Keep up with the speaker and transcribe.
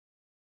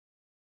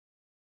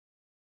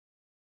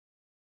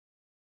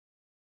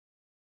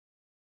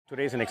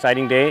Today is an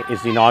exciting day.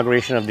 It's the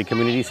inauguration of the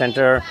community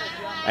center,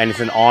 and it's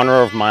an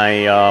honor of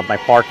my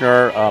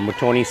partner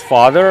Mutoni's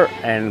father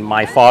and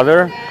my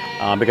father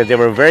because they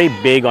were very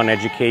big on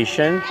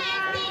education. 1,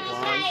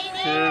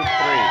 2,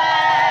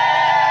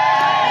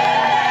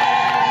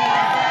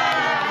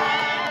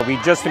 3. We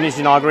just finished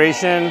the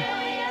inauguration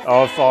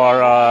of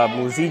our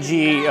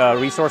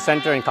Muziji Resource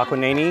Center in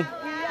Kakoneni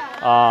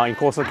in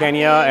coastal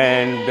Kenya,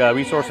 and the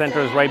Resource Center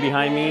is right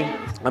behind me.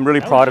 I'm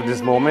really proud of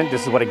this moment.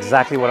 This is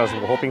exactly what I was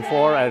hoping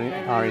for at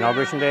our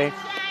inauguration day.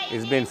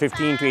 It's been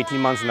 15 to 18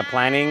 months in the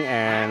planning,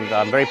 and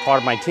I'm very proud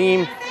of my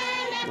team.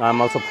 I'm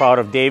also proud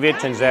of David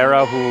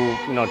Chenzera, who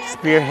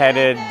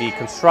spearheaded the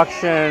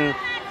construction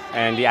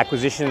and the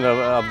acquisition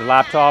of the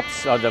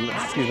laptops,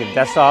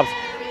 desktops.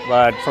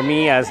 But for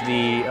me, as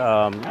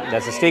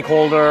a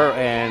stakeholder,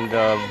 and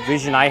the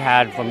vision I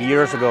had from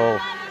years ago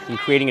in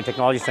creating a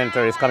technology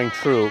center is coming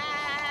true.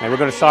 And we're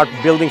going to start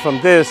building from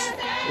this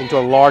into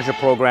a larger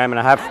program, and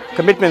I have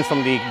commitments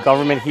from the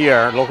government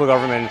here, local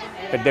government,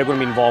 that they're going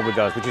to be involved with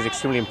us, which is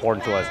extremely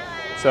important to us.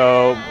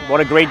 So what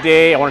a great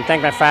day. I want to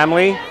thank my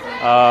family,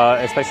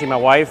 especially my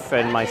wife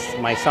and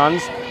my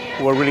sons,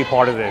 who are really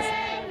part of this.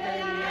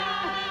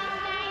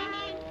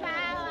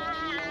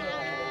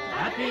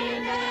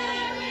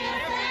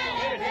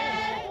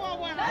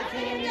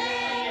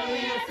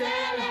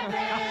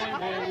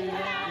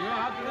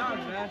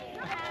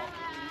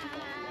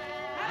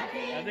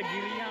 Ada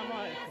girinya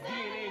mah,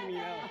 DNA ni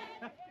lah.